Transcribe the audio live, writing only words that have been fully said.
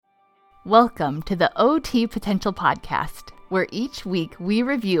Welcome to the OT Potential Podcast, where each week we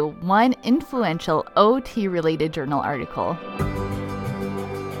review one influential OT-related journal article.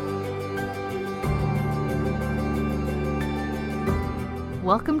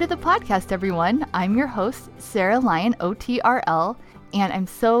 Welcome to the podcast, everyone. I'm your host, Sarah Lyon, OTRL, and I'm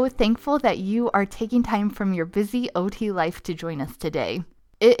so thankful that you are taking time from your busy OT life to join us today.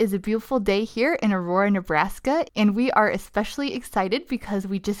 It is a beautiful day here in Aurora, Nebraska, and we are especially excited because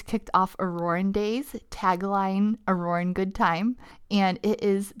we just kicked off Auroran Days, tagline Auroran Good Time, and it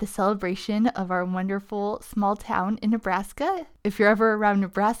is the celebration of our wonderful small town in Nebraska. If you're ever around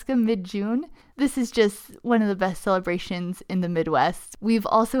Nebraska mid-June, this is just one of the best celebrations in the Midwest. We've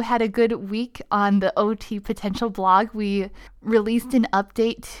also had a good week on the OT Potential blog. We released an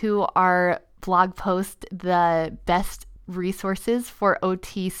update to our blog post, The Best Resources for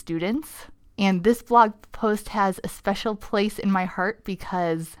OT Students. And this blog post has a special place in my heart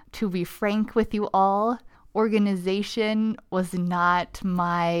because, to be frank with you all, organization was not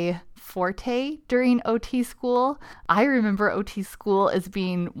my forte during OT school. I remember OT school as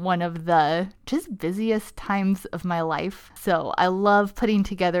being one of the just busiest times of my life. So I love putting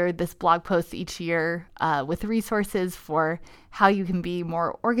together this blog post each year with resources for how you can be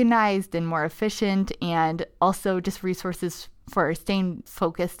more organized and more efficient, and also just resources for staying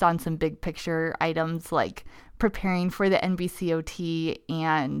focused on some big picture items like preparing for the NBCOT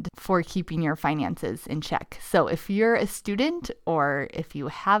and for keeping your finances in check. So if you're a student or if you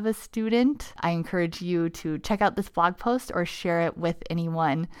have a student, I encourage you to check out this blog post or share it with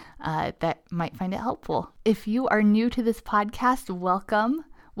anyone that might find it helpful. If you are new to this podcast, welcome.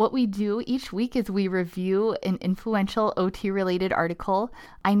 What we do each week is we review an influential OT-related article.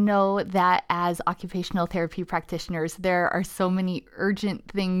 I know that as occupational therapy practitioners, there are so many urgent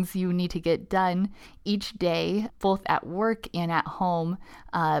things you need to get done each day, both at work and at home.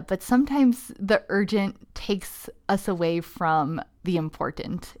 But sometimes the urgent takes us away from the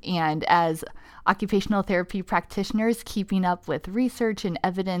important. And as occupational therapy practitioners, keeping up with research and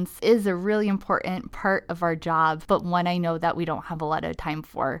evidence is a really important part of our job, but one I know that we don't have a lot of time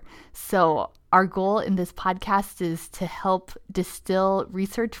for. So our goal in this podcast is to help distill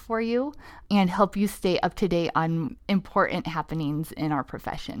research for you and help you stay up to date on important happenings in our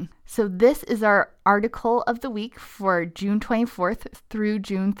profession. So this is our article of the week for June 24th through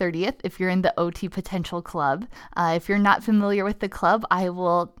June 30th, if you're in the OT Potential Club. If you're not familiar with the club, I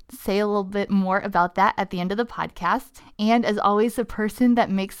will say a little bit more about that at the end of the podcast. And as always, the person that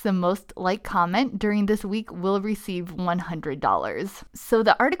makes the most like comment during this week will receive $100. So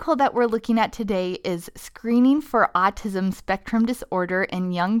the article that we're looking at today is Screening for Autism Spectrum Disorder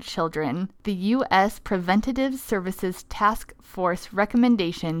in Young Children, the U.S. Preventative Services Task Force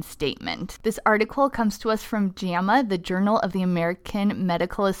Recommendation Statement. This article comes to us from JAMA, the Journal of the American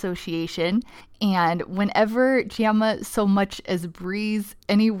Medical Association. And whenever JAMA so much as breathes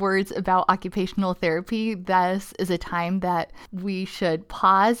any words about occupational therapy, this is a time that we should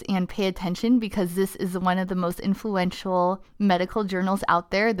pause and pay attention, because this is one of the most influential medical journals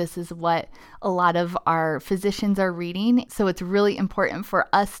out there. This is what a lot of our physicians are reading. So it's really important for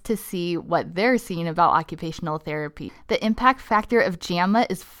us to see what they're seeing about occupational therapy. The impact factor of JAMA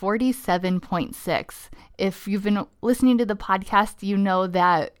is 47.6. If you've been listening to the podcast, you know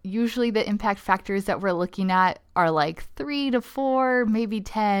that usually the impact factors that we're looking at are like 3 to 4, maybe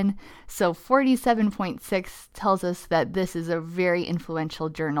 10. So 47.6 tells us that this is a very influential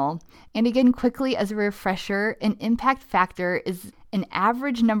journal. And again, quickly as a refresher, an impact factor is an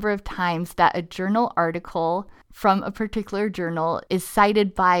average number of times that a journal article from a particular journal is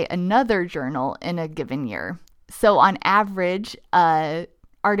cited by another journal in a given year. So on average,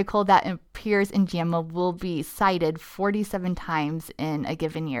 article that appears in JAMA will be cited 47 times in a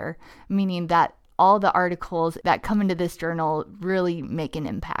given year, meaning that all the articles that come into this journal really make an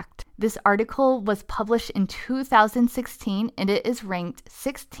impact. This article was published in 2016, and it is ranked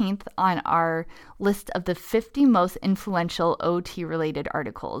 16th on our list of the 50 most influential OT-related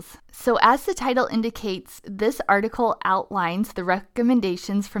articles. So as the title indicates, this article outlines the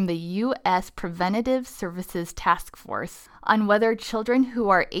recommendations from the U.S. Preventative Services Task Force on whether children who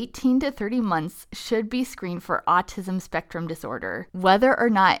are 18 to 30 months should be screened for autism spectrum disorder, whether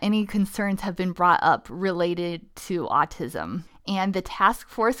or not any concerns have been brought up related to autism. And the task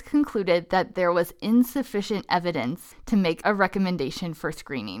force concluded that there was insufficient evidence to make a recommendation for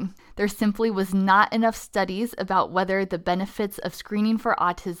screening. There simply was not enough studies about whether the benefits of screening for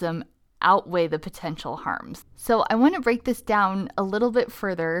autism outweigh the potential harms. So I want to break this down a little bit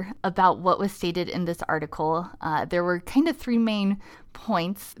further about what was stated in this article. There were kind of three main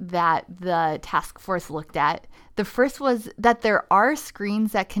points that the task force looked at. The first was that there are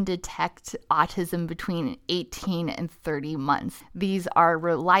screens that can detect autism between 18 and 30 months. These are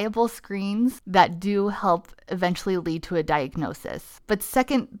reliable screens that do help eventually lead to a diagnosis. But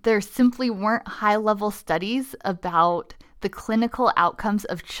second, there simply weren't high-level studies about the clinical outcomes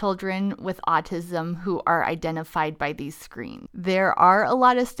of children with autism who are identified by these screens. There are a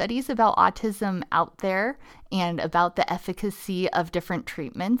lot of studies about autism out there and about the efficacy of different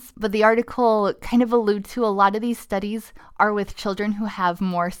treatments, but the article kind of alludes to a lot of these studies are with children who have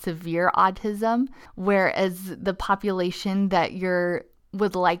more severe autism, whereas the population that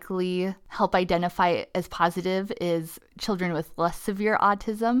would likely help identify as positive is children with less severe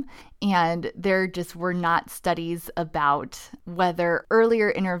autism, and there just were not studies about whether earlier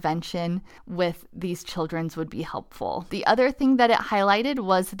intervention with these children would be helpful. The other thing that it highlighted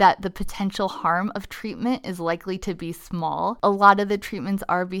was that the potential harm of treatment is likely to be small. A lot of the treatments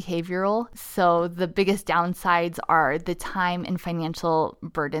are behavioral, so the biggest downsides are the time and financial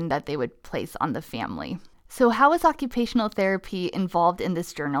burden that they would place on the family. So how is occupational therapy involved in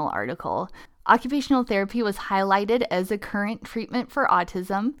this journal article? Occupational therapy was highlighted as a current treatment for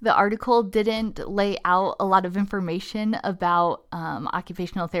autism. The article didn't lay out a lot of information about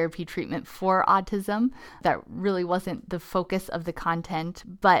occupational therapy treatment for autism. That really wasn't the focus of the content,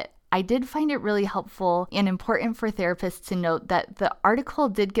 but I did find it really helpful and important for therapists to note that the article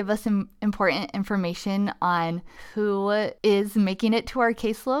did give us some important information on who is making it to our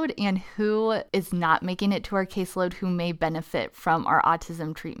caseload and who is not making it to our caseload who may benefit from our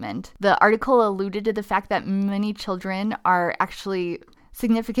autism treatment. The article alluded to the fact that many children are actually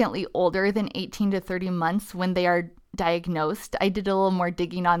significantly older than 18 to 30 months when they are diagnosed. I did a little more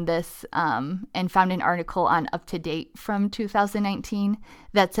digging on this and found an article on UpToDate from 2019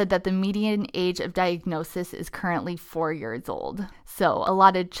 that said that the median age of diagnosis is currently 4 years old. So a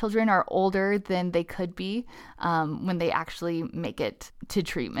lot of children are older than they could be when they actually make it to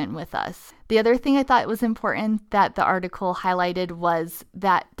treatment with us. The other thing I thought was important that the article highlighted was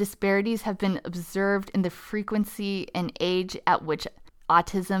that disparities have been observed in the frequency and age at which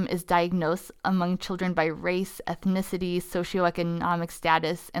autism is diagnosed among children by race, ethnicity, socioeconomic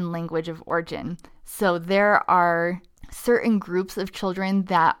status, and language of origin. So there are certain groups of children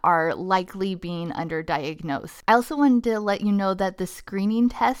that are likely being underdiagnosed. I also wanted to let you know that the screening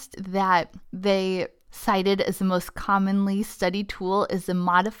test that they cited as the most commonly studied tool is the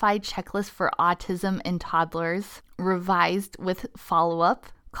Modified Checklist for Autism in Toddlers, revised with follow-up,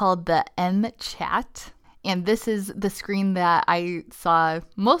 called the MCHAT. And this is the screen that I saw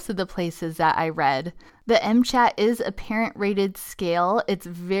most of the places that I read. The MCHAT is a parent-rated scale. It's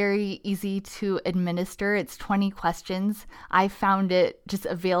very easy to administer. It's 20 questions. I found it just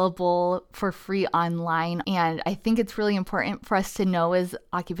available for free online. And I think it's really important for us to know as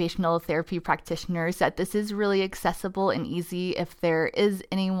occupational therapy practitioners that this is really accessible and easy if there is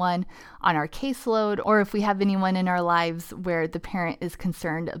anyone on our caseload or if we have anyone in our lives where the parent is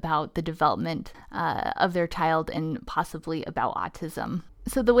concerned about the development of their child and possibly about autism.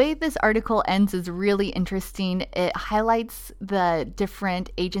 So the way this article ends is really interesting. It highlights the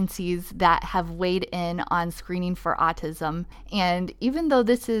different agencies that have weighed in on screening for autism. And even though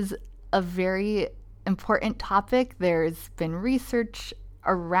this is a very important topic, there's been research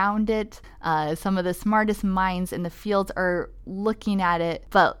around it. Some of the smartest minds in the field are looking at it,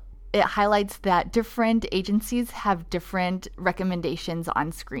 but it highlights that different agencies have different recommendations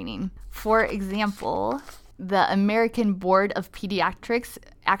on screening. For example, the American Board of Pediatrics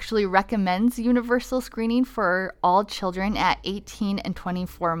actually recommends universal screening for all children at 18 and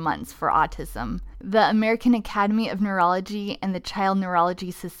 24 months for autism. The American Academy of Neurology and the Child Neurology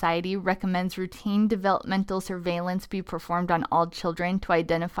Society recommends routine developmental surveillance be performed on all children to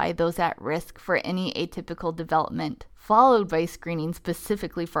identify those at risk for any atypical development, followed by screening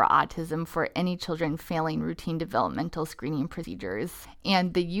specifically for autism for any children failing routine developmental screening procedures.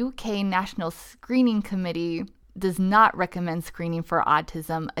 And the UK National Screening Committee does not recommend screening for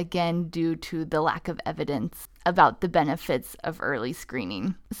autism, again due to the lack of evidence about the benefits of early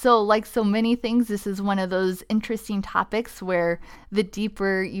screening. So like so many things, this is one of those interesting topics where the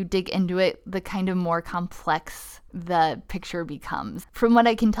deeper you dig into it, the kind of more complex the picture becomes. From what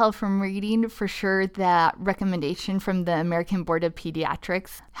I can tell from reading, for sure that recommendation from the American Board of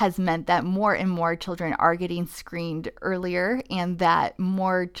Pediatrics has meant that more and more children are getting screened earlier and that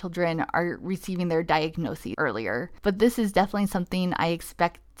more children are receiving their diagnosis earlier. But this is definitely something I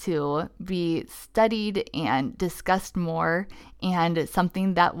expect to be studied and discussed more, and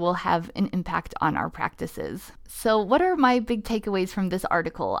something that will have an impact on our practices. So what are my big takeaways from this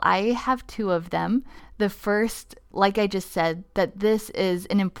article? I have two of them. The first, like I just said, that this is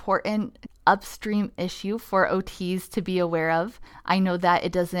an important upstream issue for OTs to be aware of. I know that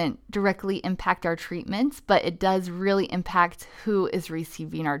it doesn't directly impact our treatments, but it does really impact who is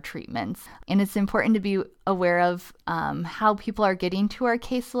receiving our treatments. And it's important to be aware of how people are getting to our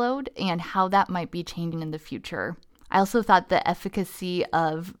caseload and how that might be changing in the future. I also thought the efficacy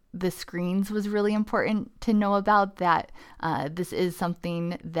of the screens was really important to know about, that this is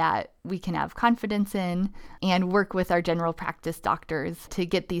something that we can have confidence in and work with our general practice doctors to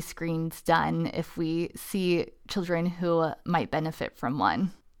get these screens done if we see children who might benefit from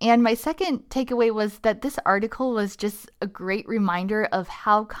one. And my second takeaway was that this article was just a great reminder of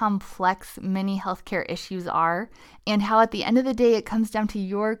how complex many healthcare issues are, and how at the end of the day, it comes down to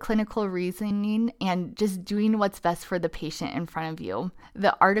your clinical reasoning and just doing what's best for the patient in front of you.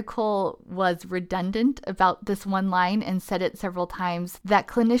 The article was redundant about this one line and said it several times, that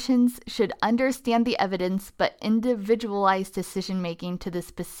clinicians should understand the evidence but individualize decision-making to the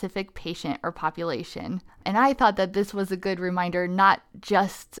specific patient or population. And I thought that this was a good reminder, not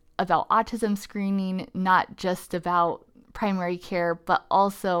just about autism screening, not just about primary care, but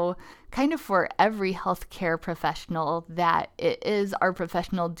also kind of for every healthcare professional, that it is our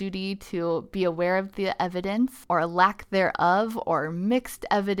professional duty to be aware of the evidence or lack thereof or mixed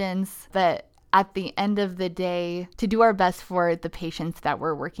evidence, but at the end of the day, to do our best for the patients that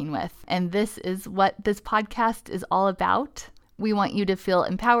we're working with. And this is what this podcast is all about. We want you to feel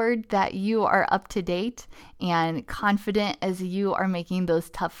empowered, that you are up to date and confident as you are making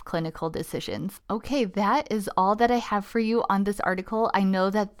those tough clinical decisions. Okay, that is all that I have for you on this article. I know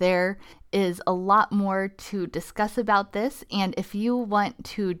that there is a lot more to discuss about this, and if you want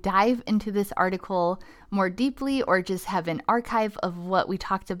to dive into this article more deeply or just have an archive of what we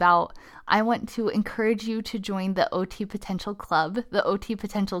talked about, I want to encourage you to join the OT Potential Club. The OT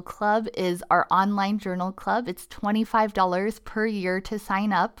Potential Club is our online journal club. It's $25 per year to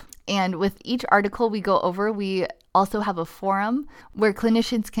sign up. And with each article we go over, we also have a forum where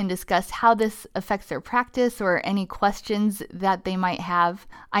clinicians can discuss how this affects their practice or any questions that they might have.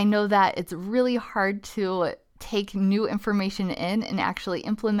 I know that it's really hard to take new information in and actually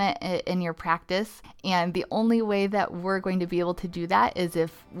implement it in your practice. And the only way that we're going to be able to do that is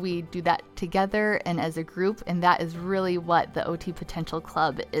if we do that together and as a group. And that is really what the OT Potential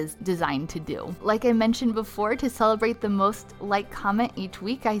Club is designed to do. Like I mentioned before, to celebrate the most liked comment each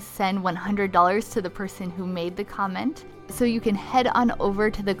week, I send $100 to the person who made the comment. So you can head on over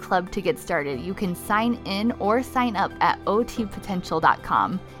to the club to get started. You can sign in or sign up at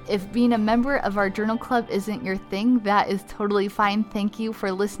otpotential.com. If being a member of our journal club isn't your thing, that is totally fine. Thank you for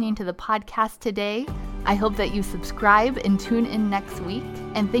listening to the podcast today. I hope that you subscribe and tune in next week.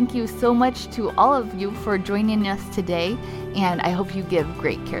 And thank you so much to all of you for joining us today. And I hope you give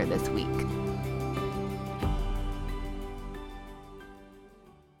great care this week.